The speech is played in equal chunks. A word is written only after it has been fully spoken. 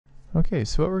Okay,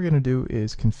 so what we're going to do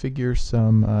is configure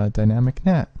some dynamic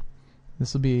NAT.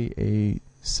 This will be a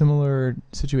similar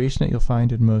situation that you'll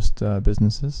find in most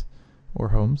businesses or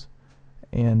homes,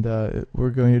 and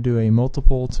we're going to do a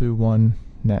multiple to one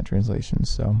NAT translation.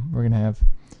 So we're going to have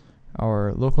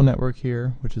our local network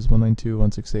here, which is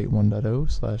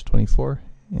 192.168.1.0/24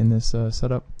 in this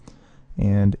setup,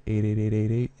 and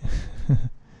 88888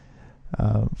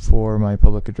 for my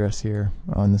public address here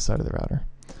on this side of the router.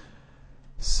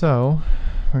 So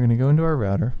we're going to go into our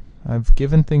router. I've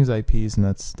given things IPs, and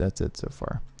that's it so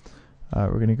far.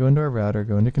 We're going to go into our router,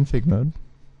 go into config mode,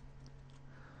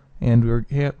 and we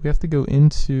have to go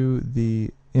into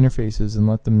the interfaces and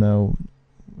let them know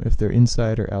if they're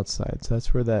inside or outside. So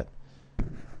that's where that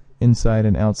inside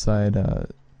and outside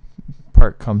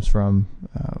part comes from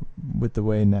with the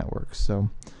way NAT works. So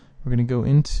we're going to go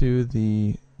into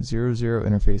the 00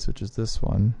 interface, which is this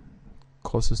one,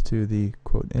 closest to the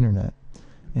quote internet,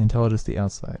 and tell it it's the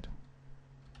outside.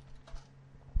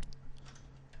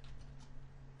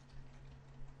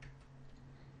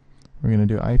 We're going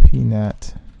to do IP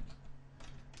NAT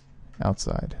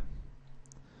outside.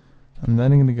 I'm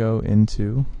then going to go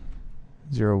into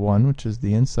 01, which is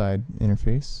the inside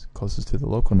interface, closest to the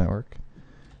local network,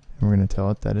 and we're going to tell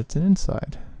it that it's an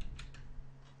inside.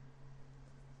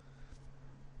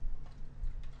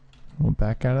 We'll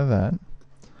back out of that.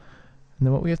 And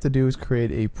then what we have to do is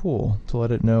create a pool to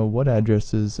let it know what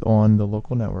addresses on the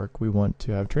local network we want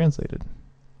to have translated.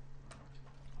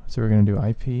 So we're going to do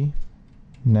IP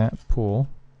Nat Pool,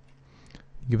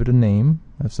 give it a name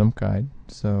of some kind,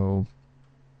 so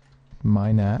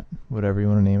my NAT, whatever you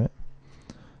want to name it,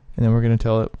 and then we're going to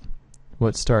tell it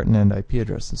what start and end IP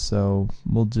addresses. So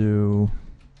we'll do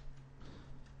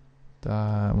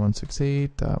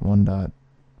 .168.1. I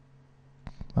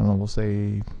don't know, we'll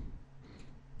say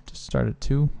just start at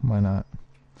 2, why not?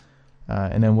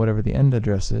 And then whatever the end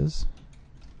address is.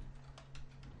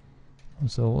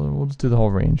 So we'll just do the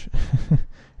whole range.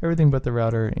 Everything but the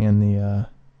router and the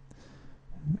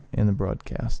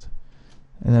broadcast.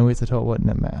 And then we have to tell it what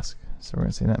net mask. So we're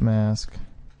going to say net mask.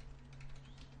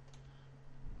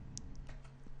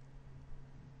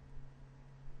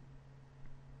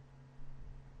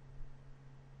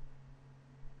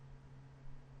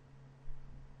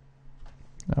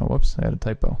 Oh, whoops, I had a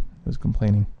typo. It was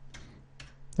complaining.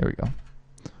 There we go.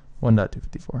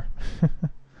 1.254.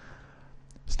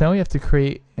 So now we have to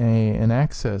create an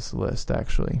access list,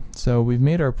 actually. So we've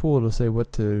made our pool to say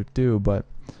what to do, but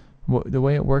the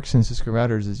way it works in Cisco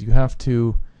routers is you have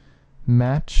to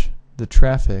match the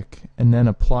traffic and then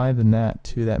apply the NAT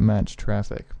to that matched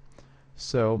traffic.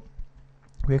 So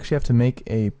we actually have to make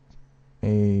an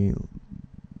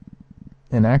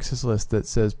access list that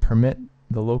says permit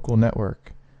the local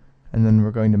network, and then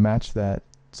we're going to match that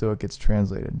so it gets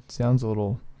translated. Sounds a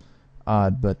little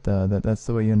odd, but that's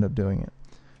the way you end up doing it.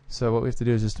 So what we have to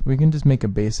do is we can just make a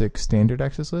basic standard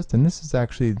access list, and this is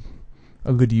actually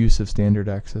a good use of standard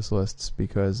access lists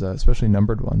because especially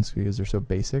numbered ones, because they're so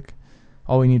basic.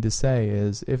 All we need to say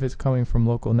is if it's coming from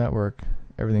local network,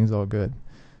 everything's all good.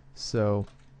 So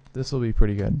this will be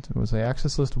pretty good. So we'll say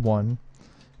access list 1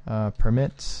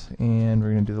 permit, and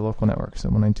we're going to do the local network. So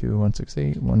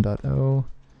 192.168.1.0,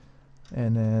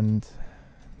 and then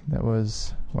that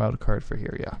was wildcard for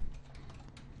here, yeah.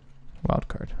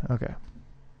 Wildcard, okay.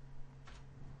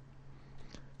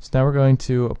 So now we're going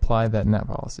to apply that NAT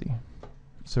policy.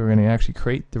 So we're going to actually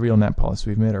create the real NAT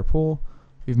policy. We've made our pool,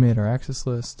 we've made our access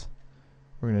list.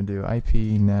 We're going to do IP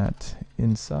NAT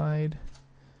inside,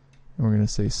 and we're going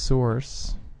to say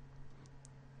source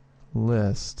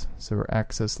list, so we're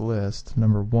access list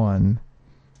number 1,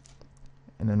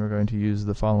 and then we're going to use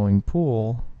the following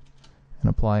pool and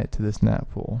apply it to this NAT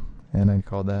pool, and I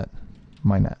call that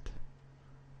my NAT.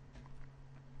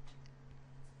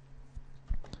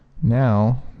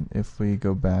 Now if we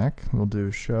go back, we'll do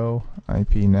show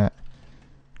IP NAT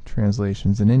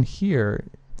translations, and in here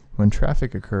when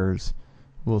traffic occurs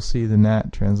we'll see the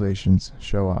NAT translations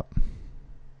show up.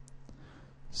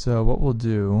 So what we'll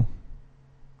do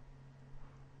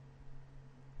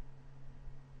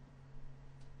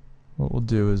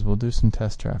is we'll do some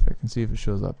test traffic and see if it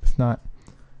shows up. If not,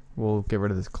 we'll get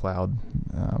rid of this cloud.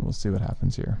 We'll see what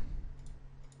happens here.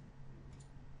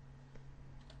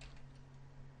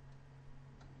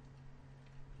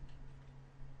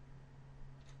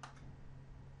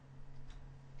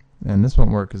 And this won't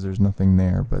work because there's nothing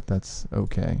there, but that's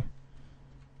okay.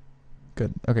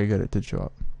 Good. Okay, good. It did show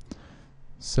up.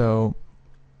 So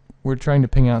we're trying to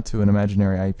ping out to an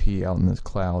imaginary IP out in this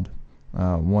cloud,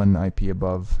 one IP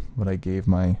above what I gave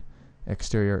my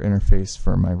exterior interface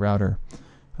for my router.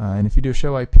 And if you do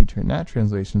show IP NAT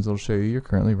translations, it'll show you you're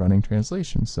currently running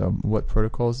translations. So what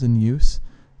protocol is in use,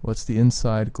 what's the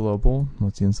inside global,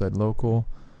 what's the inside local,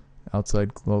 outside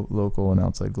local, and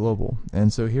outside global.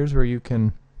 And so here's where you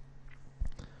can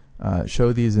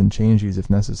show these and change these if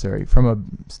necessary. From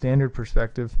a standard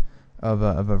perspective of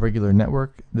a regular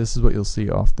network, this is what you'll see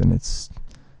often.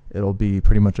 It'll be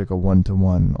pretty much like a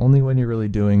one-to-one. Only when you're really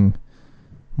doing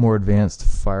more advanced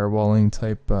firewalling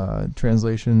type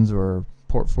translations or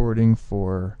port forwarding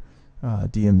for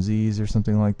DMZs or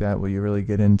something like that will you really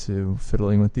get into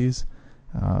fiddling with these.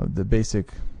 The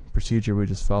basic procedure we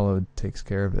just followed takes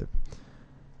care of it.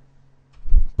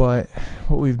 But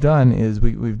what we've done is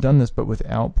we've done this but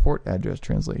without port address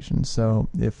translation. So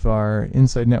if our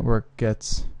inside network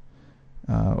gets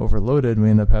overloaded, we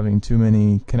end up having too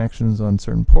many connections on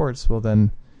certain ports, well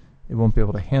then it won't be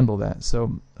able to handle that.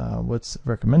 So what's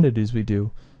recommended is we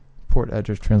do port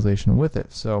address translation with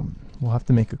it. So we'll have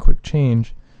to make a quick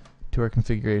change to our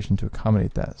configuration to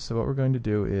accommodate that. So what we're going to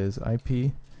do is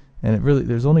IP, and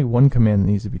there's only one command that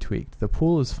needs to be tweaked. The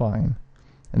pool is fine,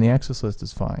 and the access list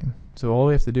is fine. So all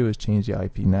we have to do is change the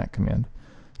IP NAT command.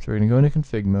 So we're going to go into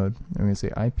config mode, and we're going to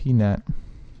say IP NAT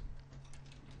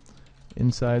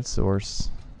inside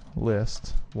source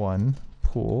list 1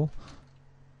 pool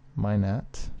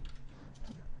mynat,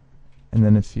 and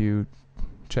then if you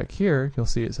check here, you'll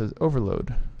see it says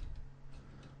overload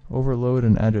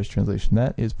and address translation.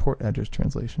 That is port address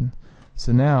translation.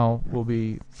 So now we'll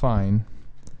be fine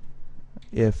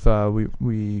if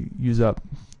we use up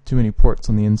too many ports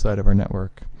on the inside of our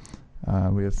network.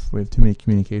 We have too many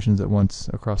communications at once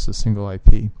across a single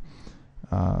IP.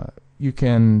 You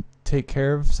can take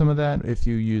care of some of that if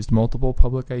you used multiple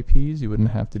public IPs. You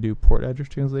wouldn't have to do port address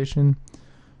translation,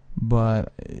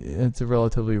 but it's a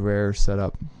relatively rare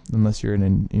setup unless you're in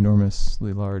an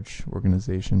enormously large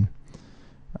organization.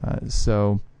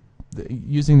 So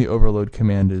using the overload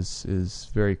command is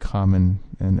very common,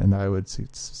 and I would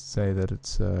say that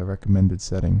it's a recommended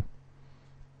setting.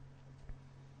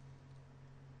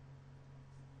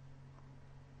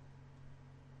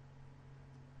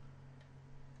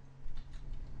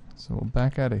 So we'll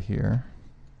back out of here.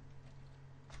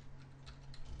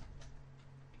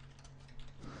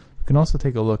 We can also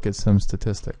take a look at some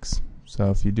statistics. So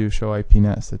if you do show IP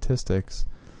NAT statistics,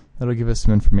 that'll give us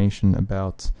some information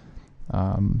about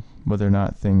whether or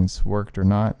not things worked or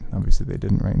not. Obviously they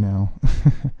didn't right now.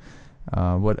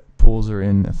 What pools are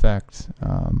in effect,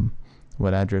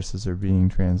 what addresses are being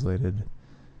translated,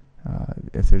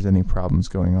 if there's any problems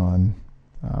going on,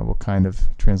 what kind of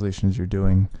translations you're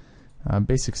doing.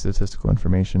 Basic statistical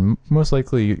information. Most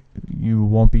likely you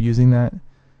won't be using that.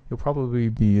 You'll probably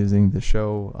be using the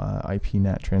show IP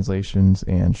NAT translations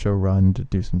and show run to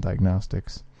do some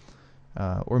diagnostics,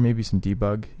 or maybe some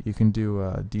debug. You can do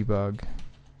debug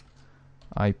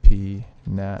IP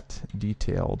NAT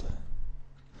detailed,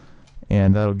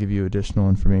 and that'll give you additional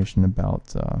information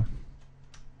about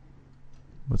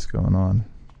what's going on.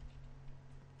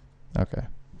 Okay,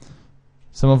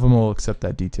 some of them will accept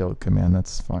that detailed command.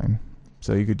 That's fine.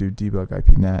 So you could do debug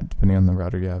IP NAT depending on the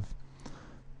router you have.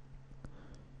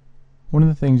 One of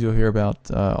the things you'll hear about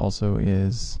also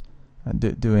is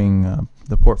doing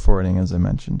the port forwarding, as I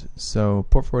mentioned. So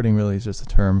port forwarding really is just a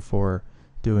term for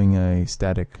doing a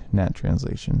static NAT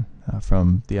translation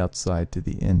from the outside to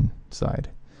the inside.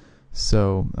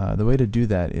 So the way to do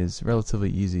that is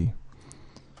relatively easy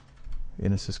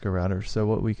in a Cisco router. So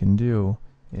what we can do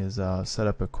is set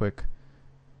up a quick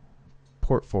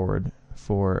port forward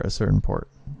for a certain port,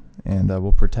 and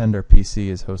we'll pretend our PC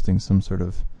is hosting some sort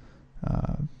of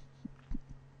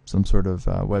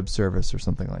web service or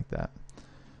something like that.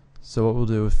 So what we'll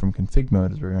do from config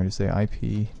mode is we're going to say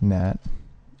IP NAT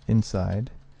inside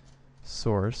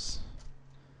source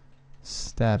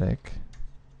static.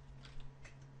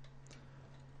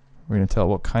 We're going to tell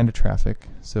what kind of traffic.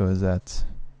 So is that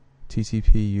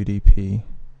TCP, UDP?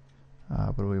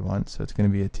 What do we want? So it's going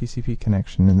to be a TCP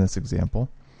connection in this example.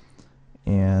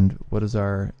 And what is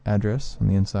our address on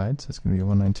the inside? So it's going to be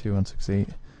 192.168.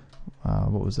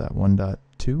 What was that?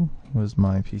 1.2 was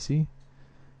my PC.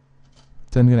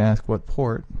 Then I'm going to ask what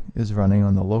port is running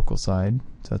on the local side.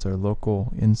 So that's our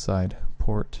local inside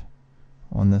port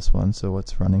on this one. So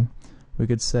what's running? We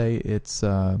could say it's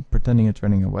pretending it's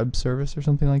running a web service or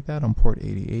something like that on port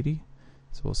 8080.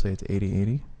 So we'll say it's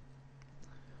 8080.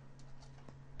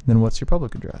 Then what's your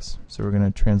public address? So we're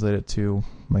going to translate it to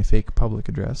my fake public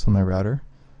address on my router.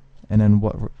 And then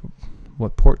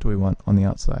what port do we want on the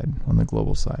outside, on the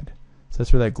global side? So that's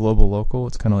for that global local.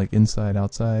 It's kind of like inside,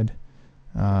 outside.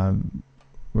 We're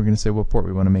going to say what port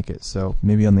we want to make it. So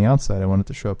maybe on the outside I want it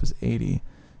to show up as 80.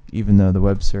 even though the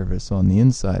web service on the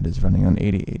inside is running on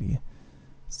 8080.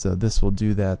 So this will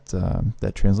do that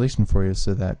that translation for you,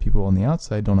 so that people on the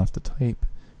outside don't have to type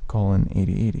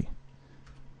 :8080.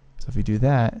 So if you do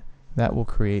that, that will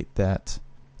create that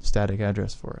static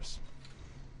address for us.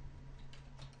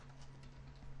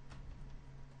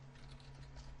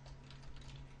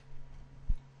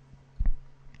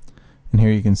 And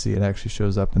here you can see it actually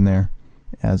shows up in there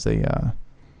as a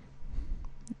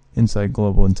inside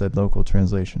global, inside local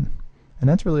translation. And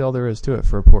that's really all there is to it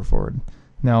for a port forward.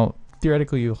 Now,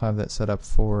 theoretically, you'll have that set up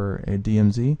for a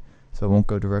DMZ, so it won't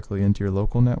go directly into your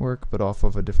local network, but off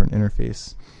of a different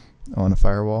interface on a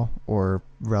firewall or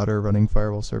router running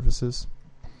firewall services.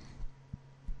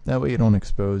 That way you don't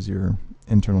expose your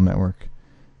internal network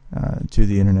to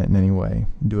the internet in any way.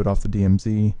 Do it off the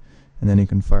DMZ, and then you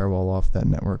can firewall off that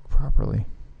network properly.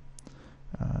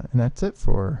 And that's it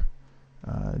for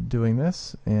doing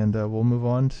this, and we'll move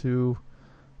on to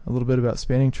a little bit about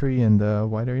spanning tree and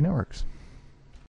wide area networks.